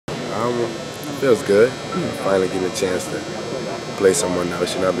Feels good. Finally getting a chance to play someone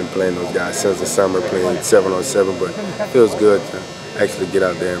else. You know, I've been playing those guys since the summer, playing 7-on-7, but it feels good to actually get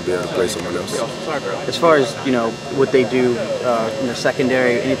out there and be able to play someone else. As far as, you know, what they do in the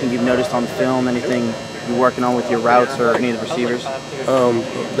secondary, anything you've noticed on film, anything you're working on with your routes or any of the receivers?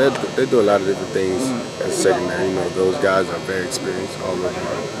 They do a lot of different things in secondary. You know, those guys are very experienced. All of them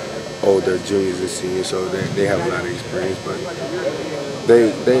are older, juniors and seniors, so they have a lot of experience, but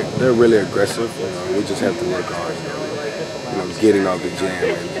they're really aggressive. You know, we just have to work on, you know, getting off the jam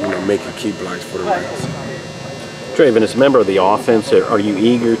and, you know, making key blocks for the routes. Travin, as a member of the offense, are you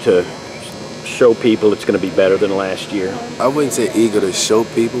eager to show people it's going to be better than last year? I wouldn't say eager to show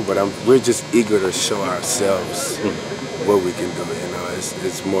people, but we're just eager to show ourselves what we can do. You know,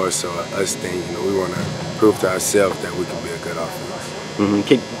 it's more so us thing. You know, we want to prove to ourselves that we can be a good offense.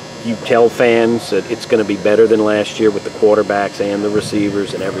 Can you tell fans that it's going to be better than last year with the quarterbacks and the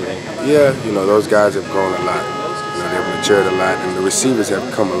receivers and everything? Yeah, you know, those guys have grown a lot. You know, they've matured a lot, and the receivers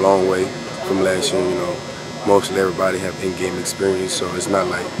have come a long way from last year. You know, mostly everybody have in-game experience, so it's not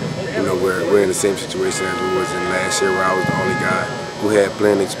like, you know, we're in the same situation as we was in last year, where I was the only guy who had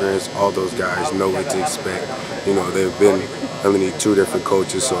playing experience. All those guys know what to expect. You know, they've been underneath 2 different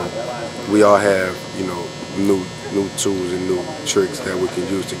coaches, so we all have, you know, new tools and new tricks that we can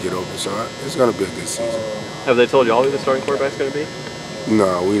use to get open. So it's going to be a good season. Have they told y'all who the starting quarterback's going to be?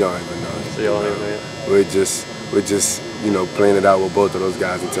 No, we don't even know. So y'all don't even know yet? We're just, you know, playing it out with both of those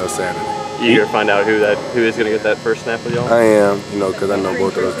guys until Saturday. You eager to find out who is going to get that first snap with y'all? I am, you know, because I know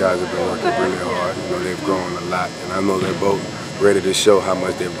both of those guys have been working really hard. You know, they've grown a lot, and I know they're both ready to show how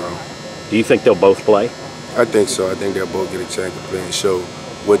much they've grown. Do you think they'll both play? I think so. I think they'll both get a chance to play and show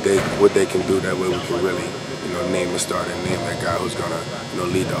what they can do. That way we can really, you know, name the starter and name that guy who's going to, you know,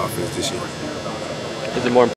 lead the offense this year. Is it more